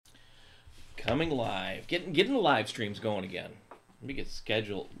Coming live, getting the live streams going again. Let me get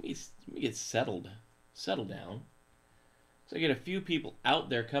scheduled. Let me get settled down. So I get a few people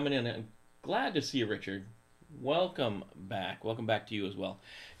out there coming in. I'm glad to see you, Richard. Welcome back. Welcome back to you as well.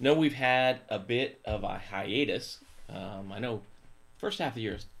 I know we've had a bit of a hiatus. I know first half of the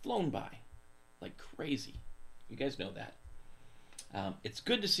year has flown by like crazy. You guys know that. It's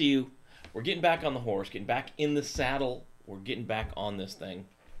good to see you. We're getting back on the horse, getting back in the saddle. We're getting back on this thing.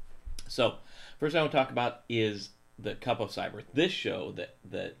 So, first I want to talk about is the Cup of Cyber. This show,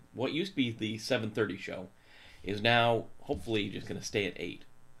 that what used to be the 7:30 show, is now hopefully just going to stay at 8.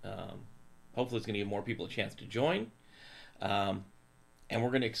 Hopefully it's going to give more people a chance to join. And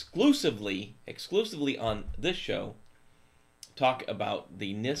we're going to exclusively on this show, talk about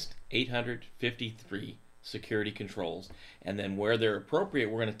the NIST 853 security controls. And then where they're appropriate,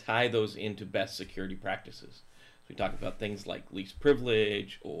 we're going to tie those into best security practices. So we talk about things like least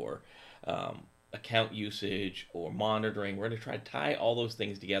privilege or account usage or monitoring. We're going to try to tie all those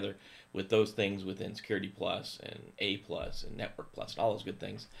things together with those things within Security Plus and A Plus and Network Plus and all those good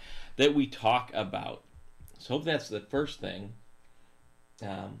things that we talk about. So hope that's the first thing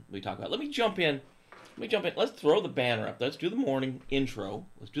we talk about. Let me jump in. Let's throw the banner up. Let's do the morning intro.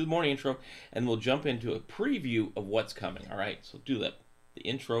 And we'll jump into a preview of what's coming. All right, so do that. The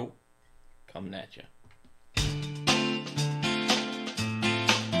intro coming at you.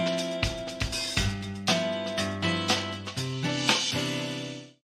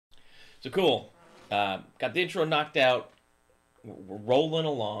 So cool. Got the intro knocked out. We're rolling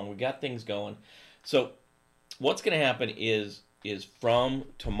along. We got things going. So what's going to happen is from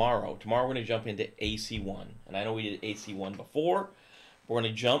tomorrow. Tomorrow we're going to jump into AC1. And I know we did AC1 before. We're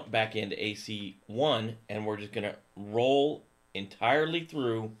going to jump back into AC1, and we're just going to roll entirely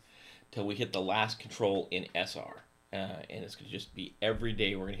through till we hit the last control in SR. And it's going to just be every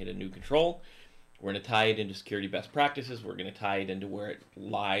day we're going to hit a new control. We're going to tie it into security best practices. We're going to tie it into where it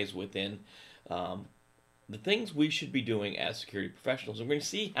lies within the things we should be doing as security professionals. And we're going to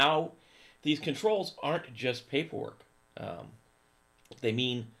see how these controls aren't just paperwork. They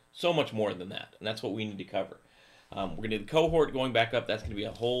mean so much more than that, and that's what we need to cover. We're going to do the cohort going back up. That's going to be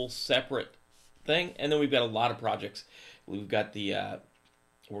a whole separate thing. And then we've got a lot of projects. We've got the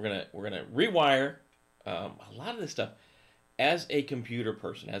we're gonna rewire a lot of this stuff. As a computer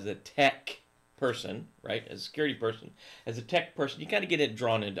person, as a tech person, right? As a security person, as a tech person, you kind of get it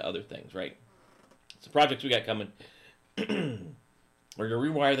drawn into other things, right? So projects we got coming. We're going to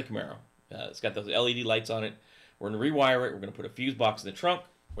rewire the Camaro. It's got those LED lights on it. We're going to rewire it. We're going to put a fuse box in the trunk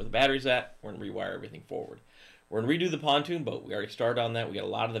where the battery's at. We're going to rewire everything forward. We're going to redo the pontoon boat. We already started on that. We got a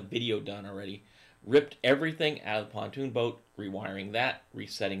lot of the video done already. Ripped everything out of the pontoon boat, rewiring that,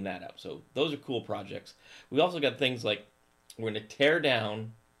 resetting that up. So those are cool projects. We also got things like we're going to tear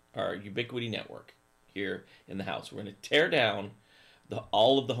down our Ubiquity network here in the house. We're going to tear down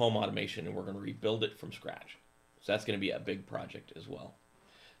all of the home automation, and we're going to rebuild it from scratch. So that's going to be a big project as well.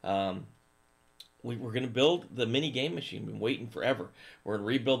 We're going to build the mini game machine. We've been waiting forever. We're going to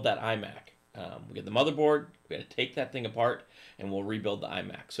rebuild that iMac. We get the motherboard. We're going to take that thing apart, and we'll rebuild the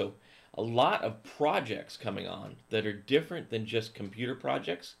iMac. So a lot of projects coming on that are different than just computer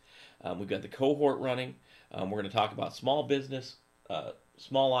projects. We've got the cohort running. We're going to talk about small business,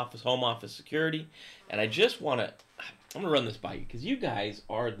 small office, home office security. And I just want to, I'm going to run this by you because you guys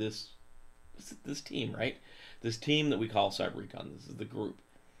are this team, right? This team that we call CyberRecon. This is the group.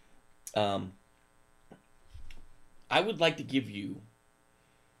 I would like to give you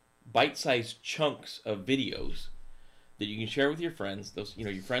bite-sized chunks of videos that you can share with your friends. Those,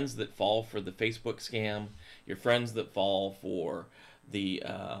 your friends that fall for the Facebook scam, your friends that fall for the,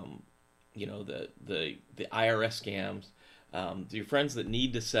 the IRS scams, your friends that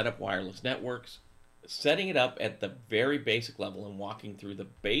need to set up wireless networks, setting it up at the very basic level and walking through the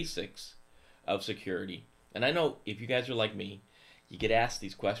basics of security. And I know if you guys are like me, you get asked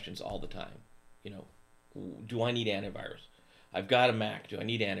these questions all the time. Do I need antivirus? I've got a Mac. Do I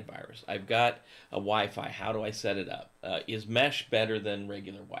need antivirus? I've got a Wi-Fi. How do I set it up? Is mesh better than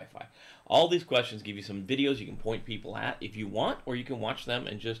regular Wi-Fi? All these questions give you some videos you can point people at if you want, or you can watch them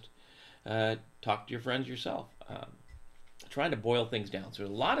and just talk to your friends yourself. Trying to boil things down. So there's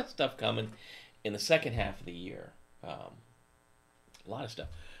a lot of stuff coming in the second half of the year. A lot of stuff.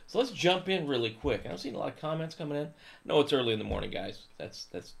 So let's jump in really quick. I don't see a lot of comments coming in. No, it's early in the morning, guys.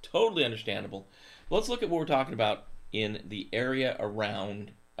 That's totally understandable. Let's look at what we're talking about in the area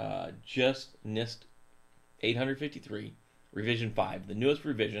around just NIST 853, Revision 5, the newest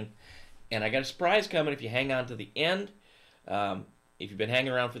revision. And I got a surprise coming if you hang on to the end. If you've been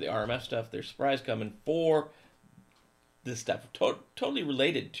hanging around for the RMF stuff, there's a surprise coming for this stuff. Totally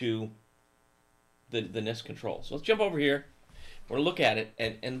related to the NIST control. So let's jump over here. We're going to look at it,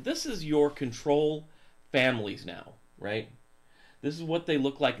 and this is your control families now, right? This is what they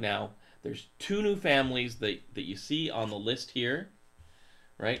look like now. There's 2 new families that you see on the list here,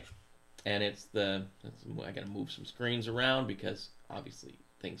 right? And it's I got to move some screens around because obviously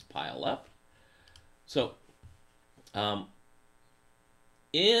things pile up. So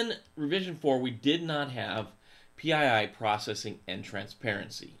in revision 4, we did not have PII processing and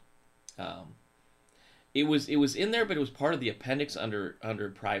transparency. It was in there, but it was part of the appendix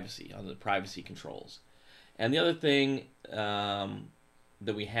under privacy, on the privacy controls. And the other thing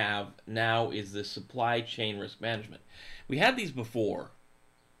that we have now is the supply chain risk management. We had these before,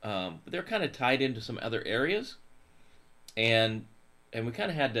 but they're kind of tied into some other areas, and we kind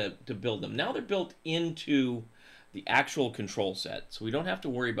of had to build them. Now they're built into the actual control set, so we don't have to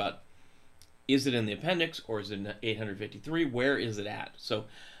worry about, is it in the appendix or is it in 853? Where is it at? So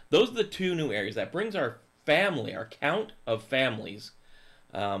those are the 2 new areas. That brings our family, our count of families,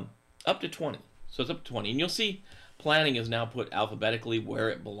 up to 20. So it's up to 20. And you'll see planning is now put alphabetically where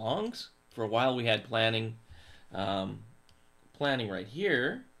it belongs. For a while we had planning right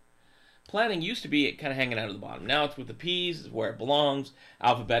here. Planning used to be kind of hanging out at the bottom. Now it's with the P's, is where it belongs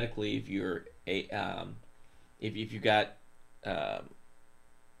alphabetically. If you're if you got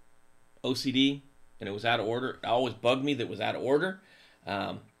OCD and it was out of order, it always bugged me that it was out of order.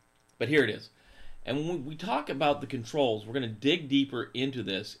 But here it is. And when we talk about the controls, we're going to dig deeper into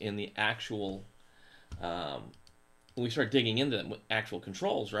this in the actual, when we start digging into the actual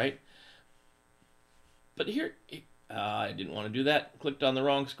controls, right? But here, I didn't want to do that. Clicked on the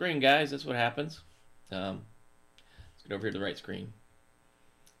wrong screen, guys. That's what happens. Let's get over here to the right screen.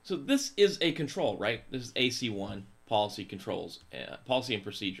 So this is a control, right? This is AC1, policy controls, policy and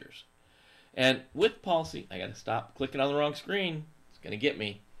procedures. And with policy, I got to stop clicking on the wrong screen. It's going to get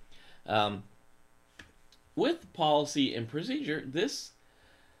me. With policy and procedure, this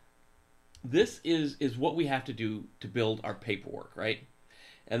is what we have to do to build our paperwork, right?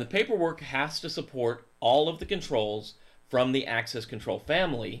 And the paperwork has to support all of the controls from the access control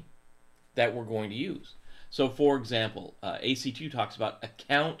family that we're going to use. So for example, AC2 talks about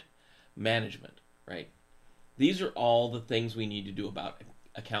account management, right? These are all the things we need to do about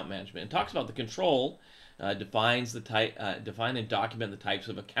account management. It talks about the control, defines the type, define and document the types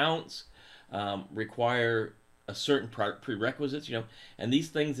of accounts, require a certain prerequisites, and these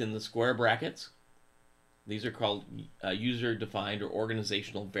things in the square brackets, these are called user-defined or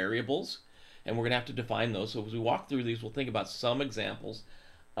organizational variables, and we're going to have to define those. So as we walk through these, we'll think about some examples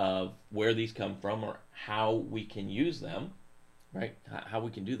of where these come from or how we can use them, right? How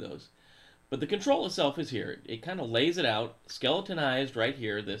we can do those. But the control itself is here. It kind of lays it out, skeletonized right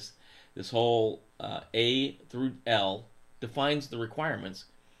here. This whole A through L defines the requirements.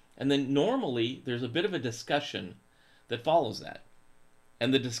 And then normally there's a bit of a discussion that follows that.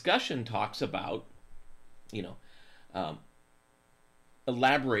 And the discussion talks about,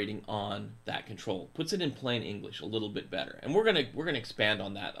 elaborating on that control, puts it in plain English a little bit better. And we're gonna expand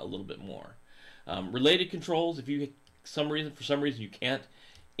on that a little bit more. Related controls, if you for some reason you can't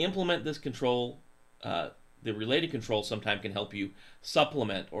implement this control, the related control sometimes can help you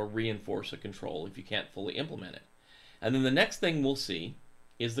supplement or reinforce a control if you can't fully implement it. And then the next thing we'll see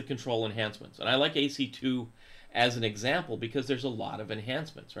is the control enhancements. And I like AC2 as an example because there's a lot of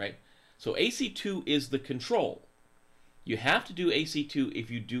enhancements, right? So AC2 is the control. You have to do AC2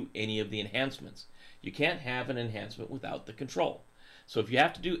 if you do any of the enhancements. You can't have an enhancement without the control. So if you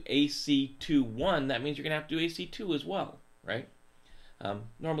have to do AC2-1, that means you're going to have to do AC2 as well, right?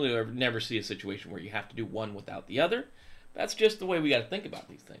 Normally I would never see a situation where you have to do one without the other. That's just the way we got to think about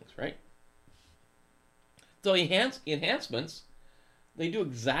these things, right? So enhancements, they do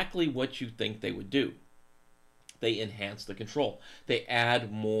exactly what you think they would do. They enhance the control. They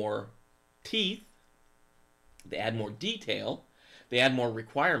add more teeth. They add more detail. They add more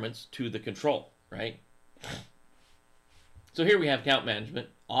requirements to the control, right? So here we have account management,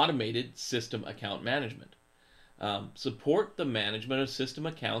 automated system account management. Support the management of system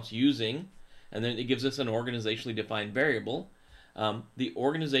accounts using, and then it gives us an organizationally defined variable, the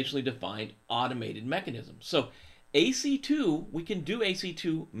organizationally defined automated mechanism. So AC2, we can do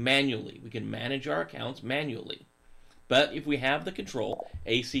AC2 manually. We can manage our accounts manually. But if we have the control,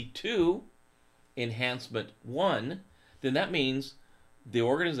 AC2 enhancement 1, then that means the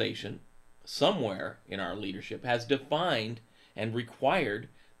organization somewhere in our leadership has defined and required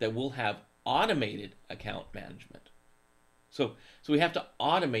that we'll have automated account management. So we have to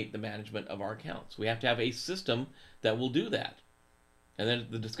automate the management of our accounts. We have to have a system that will do that. And then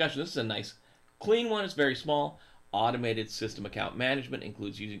the discussion, this is a nice clean one, it's very small. Automated system account management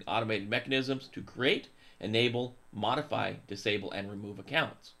includes using automated mechanisms to create, enable, modify, disable, and remove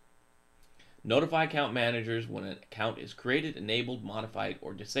accounts. Notify account managers when an account is created, enabled, modified,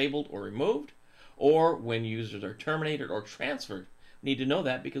 or disabled, or removed, or when users are terminated or transferred. We need to know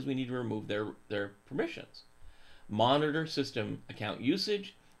that because we need to remove their permissions. Monitor system account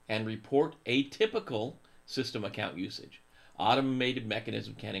usage and report atypical system account usage. Automated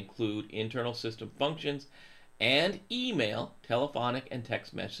mechanism can include internal system functions and email, telephonic, and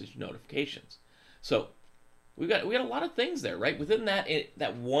text message notifications. So we got a lot of things there, right? Within that,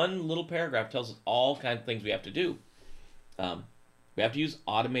 that one little paragraph tells us all kinds of things we have to do. We have to use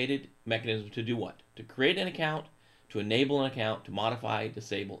automated mechanisms to do what? To create an account, to enable an account, to modify,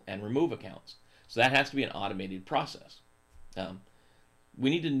 disable, and remove accounts. So that has to be an automated process. We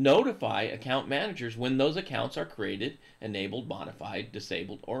need to notify account managers when those accounts are created, enabled, modified,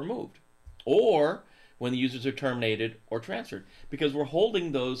 disabled, or removed. Or when the users are terminated or transferred. Because we're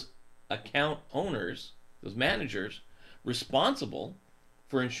holding those account owners, those managers, responsible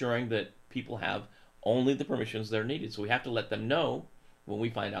for ensuring that people have only the permissions that are needed. So we have to let them know when we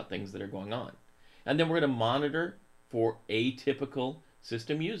find out things that are going on. And then we're going to monitor for atypical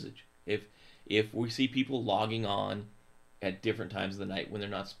system usage. If we see people logging on at different times of the night when they're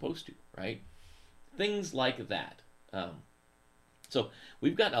not supposed to, right? Things like that. So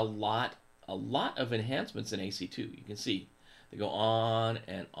we've got a lot of enhancements in AC2. You can see they go on,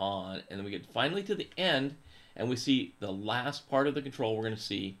 and then we get finally to the end, and we see the last part of the control we're going to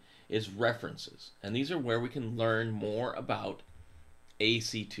see is references. And these are where we can learn more about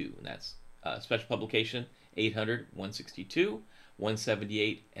AC2, and that's Special Publication 800, 162,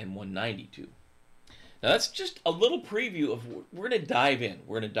 178, and 192. Now that's just a little preview of, we're going to dive in.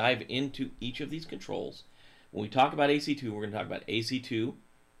 We're going to dive into each of these controls. When we talk about AC2, we're going to talk about AC2,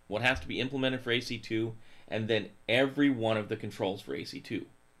 what has to be implemented for AC2, and then every one of the controls for AC2.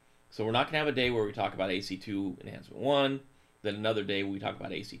 So we're not going to have a day where we talk about AC2 Enhancement 1, then another day we talk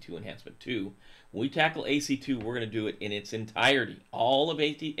about AC2 Enhancement 2. When we tackle AC2, we're going to do it in its entirety, all of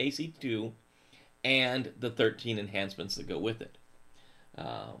AC2 and the 13 enhancements that go with it.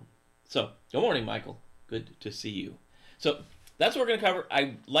 So, good morning, Michael. Good to see you. So, that's what we're going to cover.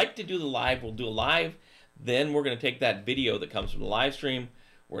 I like to do the live. We'll do a live. Then we're going to take that video that comes from the live stream.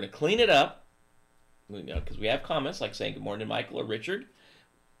 We're going to clean it up, because we have comments like saying good morning, Michael or Richard.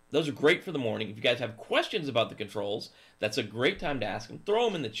 Those are great for the morning. If you guys have questions about the controls, that's a great time to ask them. Throw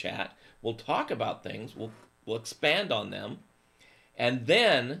them in the chat. We'll talk about things. We'll expand on them. And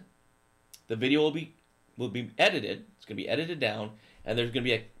then the video will be edited. It's going to be edited down, and there's going to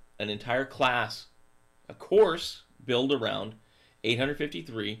be an entire class, a course built around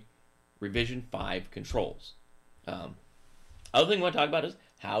 853 Revision 5 controls. Other thing I want to talk about is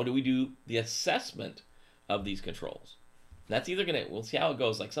how do we do the assessment of these controls. That's either we'll see how it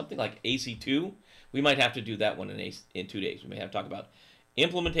goes. Like something like AC2, we might have to do that one in 2 days. We may have to talk about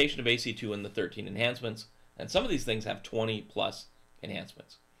implementation of AC2 and the 13 enhancements. And some of these things have 20 plus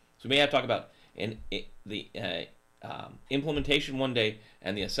enhancements. So we may have to talk about the implementation one day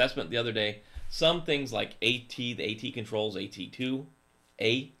and the assessment the other day. Some things like the AT controls, AT2,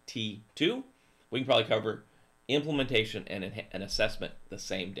 we can probably cover implementation and an assessment the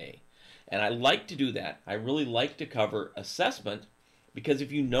same day. And I like to do that. I really like to cover assessment because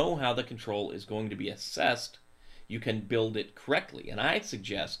if you know how the control is going to be assessed, you can build it correctly. And I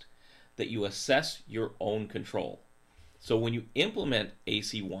suggest that you assess your own control. So when you implement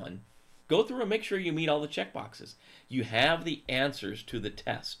AC1, go through and make sure you meet all the checkboxes. You have the answers to the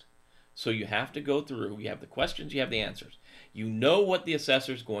test. So you have to go through, you have the questions, you have the answers. You know what the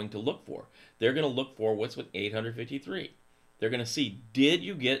assessor is going to look for. They're going to look for what's with 853. They're going to see, did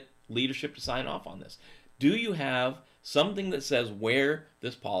you get leadership to sign off on this? Do you have something that says where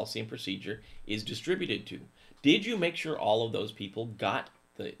this policy and procedure is distributed to? Did you make sure all of those people got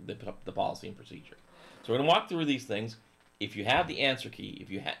the policy and procedure? So we're going to walk through these things. If you have the answer key, if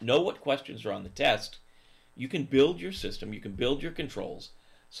you know what questions are on the test, you can build your system, you can build your controls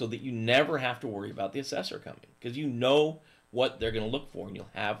so that you never have to worry about the assessor coming because you know what they're going to look for and you'll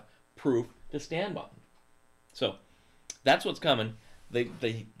have proof to stand on. So that's what's coming.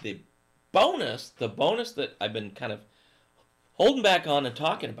 The bonus that I've been kind of holding back on and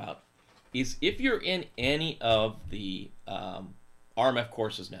talking about is if you're in any of the RMF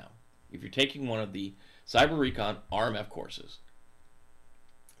courses now, if you're taking one of the Cyber Recon RMF courses,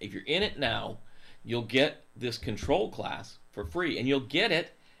 if you're in it now, you'll get this control class for free, and you'll get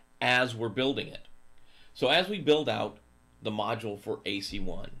it as we're building it. So as we build out the module for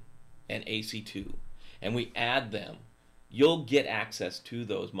AC1 and AC2, and we add them, you'll get access to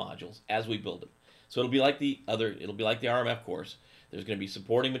those modules as we build them. So it'll be like the RMF course. There's going to be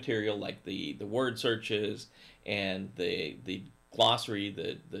supporting material like the word searches and the glossary,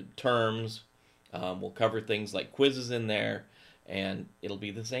 the terms. We'll cover things like quizzes in there, and it'll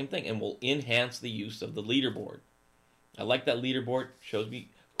be the same thing. And we'll enhance the use of the leaderboard. I like that leaderboard. Shows me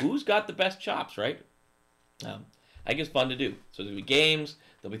who's got the best chops, right? I think it's fun to do. So there'll be games.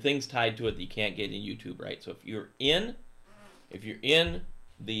 There'll be things tied to it that you can't get in YouTube, right? So if you're in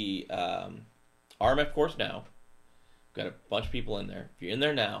the RMF course now, got a bunch of people in there. If you're in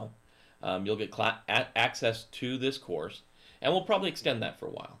there now, you'll get access to this course, and we'll probably extend that for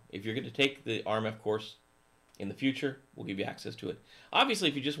a while. If you're going to take the RMF course in the future, we'll give you access to it. Obviously,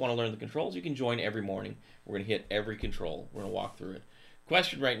 if you just want to learn the controls, you can join every morning. We're going to hit every control. We're going to walk through it.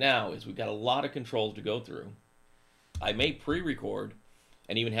 Question right now is we've got a lot of controls to go through. I may pre-record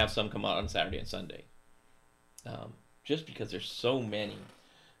and even have some come out on Saturday and Sunday, just because there's so many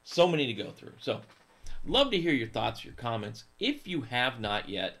to go through. So, love to hear your thoughts, your comments. If you have not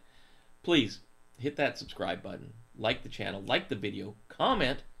yet, please hit that subscribe button, like the channel, like the video,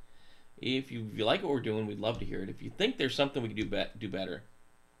 comment. If you like what we're doing, we'd love to hear it. If you think there's something we can do better,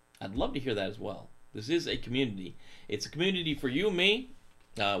 I'd love to hear that as well. This is a community. It's a community for you and me.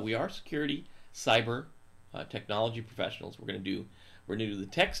 We are security, cyber, technology professionals. We're gonna do the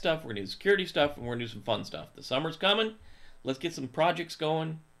tech stuff, we're gonna do the security stuff, and we're gonna do some fun stuff. The summer's coming. Let's get some projects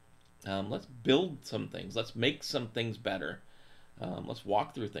going. Let's build some things. Let's make some things better. Let's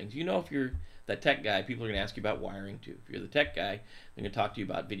walk through things. You know, if you're that tech guy, people are gonna ask you about wiring too. If you're the tech guy, they're gonna talk to you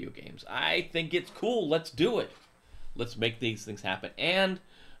about video games. I think it's cool. Let's do it. Let's make these things happen. And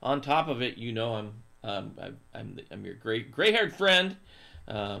on top of it, you know, I'm your gray-haired friend.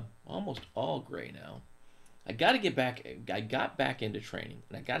 Almost all gray now. I got to get back. I got back into training,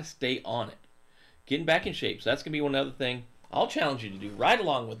 and I got to stay on it. Getting back in shape. So that's gonna be one other thing I'll challenge you to do. Right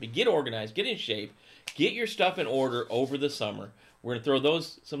along with me. Get organized. Get in shape. Get your stuff in order over the summer. We're gonna throw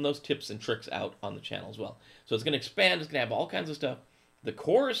some of those tips and tricks out on the channel as well. So it's gonna expand. It's gonna have all kinds of stuff. The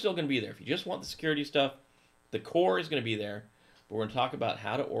core is still gonna be there. If you just want the security stuff, the core is gonna be there. But we're gonna talk about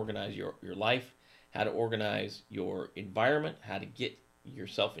how to organize your life, how to organize your environment, how to get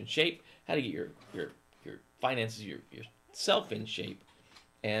yourself in shape, how to get your finances, yourself in shape,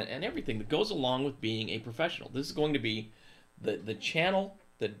 and everything that goes along with being a professional. This is going to be the channel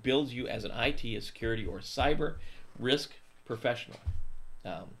that builds you as an IT, a security, or a cyber risk professional.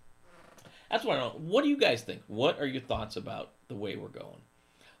 That's what I know. What do you guys think? What are your thoughts about the way we're going?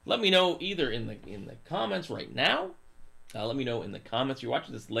 Let me know either in the comments right now. Let me know in the comments. You're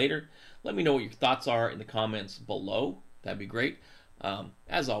watching this later. Let me know what your thoughts are in the comments below. That'd be great.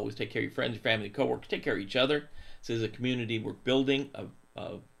 As always, take care of your friends, your family, coworkers. Take care of each other. This is a community we're building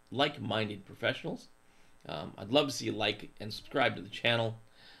of like-minded professionals. I'd love to see you like and subscribe to the channel.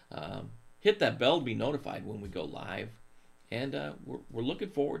 Hit that bell to be notified when we go live. And we're looking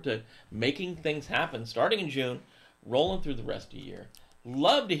forward to making things happen starting in June, rolling through the rest of the year.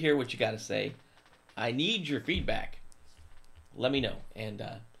 Love to hear what you got to say. I need your feedback. Let me know. And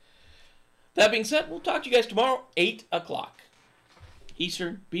that being said, we'll talk to you guys tomorrow, 8 o'clock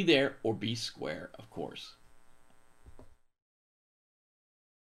Eastern. Be there or be square, of course.